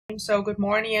So good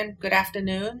morning and good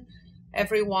afternoon,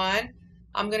 everyone.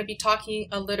 I'm going to be talking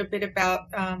a little bit about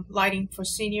lighting for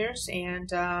seniors and,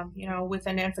 with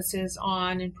an emphasis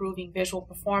on improving visual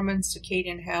performance,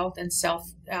 circadian health, and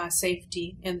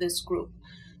safety in this group.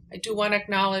 I do want to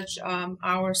acknowledge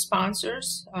our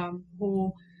sponsors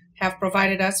who have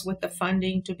provided us with the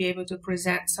funding to be able to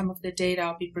present some of the data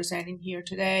I'll be presenting here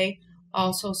today.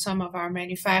 Also, some of our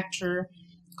manufacturer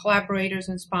collaborators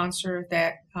and sponsor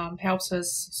that helps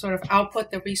us sort of output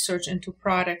the research into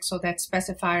products so that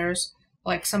specifiers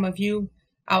like some of you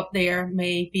out there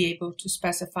may be able to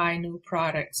specify new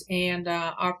products. And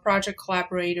our project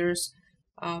collaborators,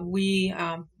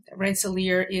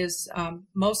 Rensselaer is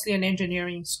mostly an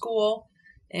engineering school,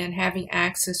 and having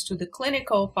access to the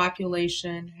clinical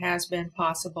population has been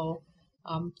possible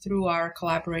through our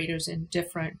collaborators in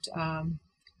different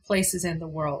places in the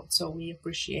world. So we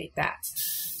appreciate that.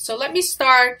 So let me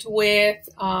start with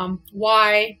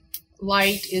why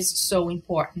light is so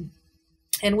important.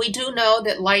 And we do know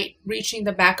that light reaching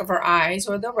the back of our eyes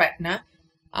or the retina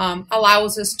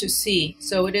allows us to see.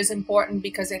 So it is important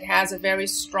because it has a very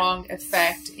strong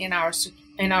effect in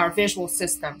our visual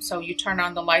system. So you turn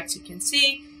on the lights, you can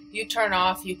see. You turn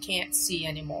off, you can't see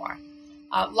anymore.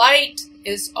 Light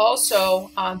is also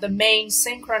the main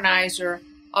synchronizer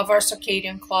of our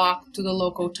circadian clock to the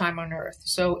local time on Earth.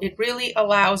 So it really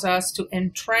allows us to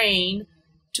entrain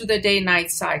to the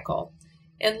day-night cycle.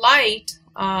 And light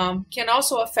can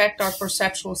also affect our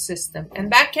perceptual system.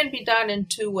 And that can be done in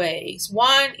two ways.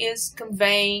 One is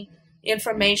conveying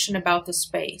information about the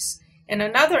space. And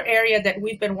another area that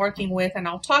we've been working with, and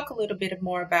I'll talk a little bit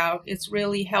more about, is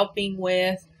really helping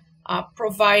with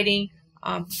providing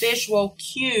visual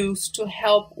cues to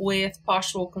help with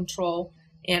postural control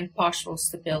and postural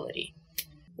stability.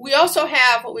 We also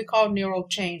have what we call neural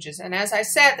changes. And as I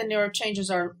said, the neural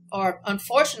changes are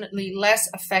unfortunately less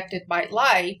affected by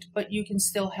light, but you can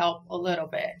still help a little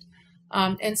bit.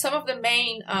 And some of the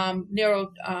main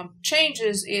neural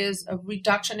changes is a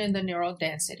reduction in the neural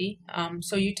density.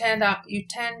 So you tend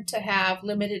to have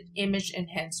limited image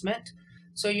enhancement.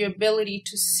 So your ability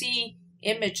to see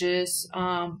images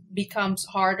becomes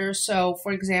harder. So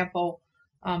for example,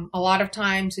 a lot of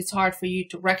times it's hard for you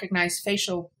to recognize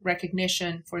facial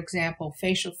recognition, for example,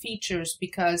 facial features,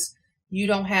 because you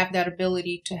don't have that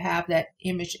ability to have that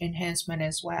image enhancement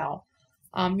as well.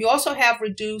 You also have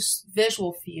reduced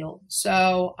visual field.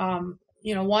 So,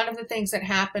 one of the things that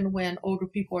happen when older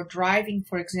people are driving,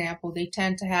 for example, they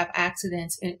tend to have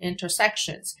accidents in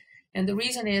intersections. And the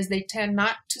reason is they tend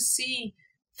not to see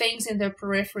things in their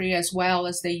periphery as well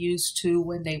as they used to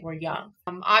when they were young.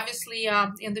 Obviously,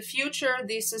 in the future,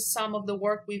 this is some of the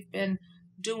work we've been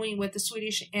doing with the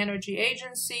Swedish Energy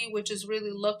Agency, which is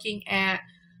really looking at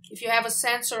if you have a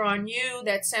sensor on you,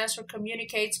 that sensor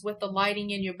communicates with the lighting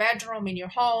in your bedroom, in your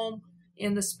home,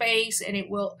 in the space, and it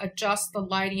will adjust the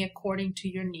lighting according to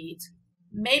your needs.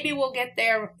 Maybe we'll get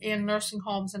there in nursing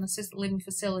homes and assisted living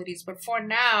facilities, but for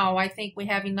now, I think we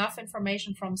have enough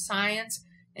information from science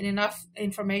and enough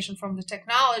information from the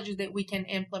technology that we can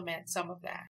implement some of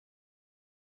that.